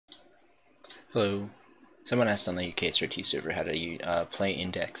Hello. Someone asked on the UKSRT server how to play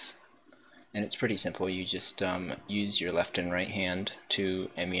Index, and it's pretty simple. You just use your left and right hand to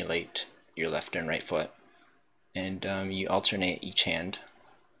emulate your left and right foot, and you alternate each hand,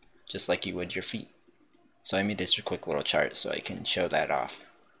 just like you would your feet. So I made this a quick little chart so I can show that off.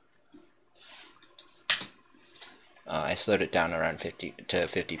 I slowed it down around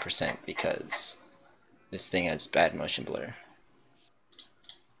 50% because this thing has bad motion blur.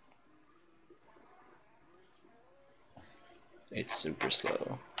 It's super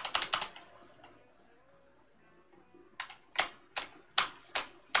slow.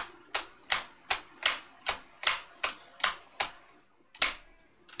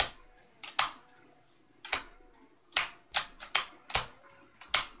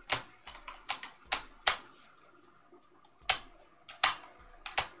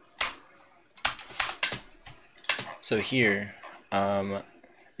 So here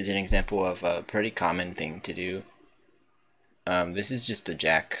is an example of a pretty common thing to do. This is just a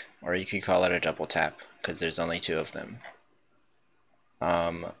jack, or you could call it a double tap, because there's only two of them.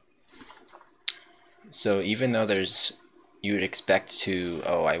 So even though you would expect to,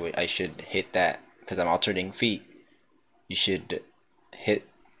 I should hit that, because I'm alternating feet, you should hit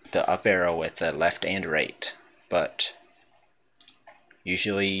the up arrow with the left and right, but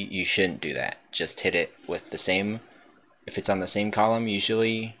usually you shouldn't do that. Just hit it with the same. If it's on the same column,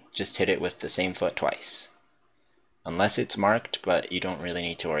 usually just hit it with the same foot twice. Unless it's marked, but you don't really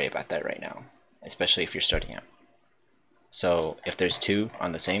need to worry about that right now, especially if you're starting out. So if there's two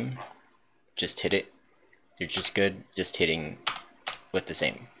on the same, just hit it. You're just good just hitting with the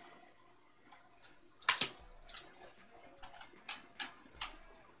same.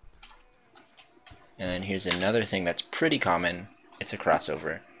 And then here's another thing that's pretty common. It's a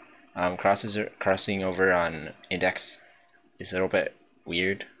crossover. Crossing over on Index is a little bit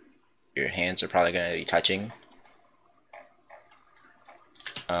weird. Your hands are probably going to be touching.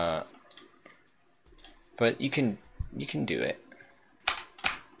 But you can do it.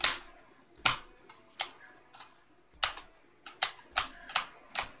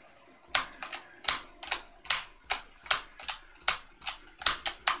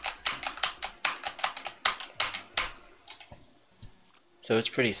 So it's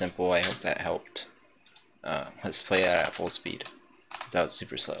pretty simple. I hope that helped. Let's play that at full speed, because that was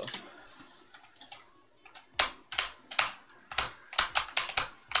super slow.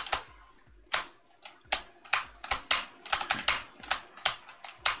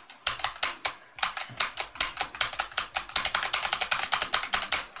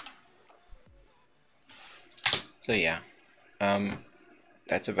 So yeah,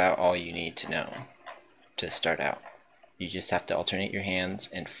 that's about all you need to know to start out. You just have to alternate your hands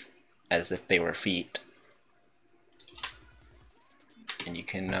and as if they were feet, and you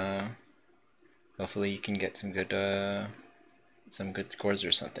can hopefully you can get some good scores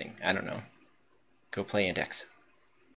or something. I don't know. Go play Index.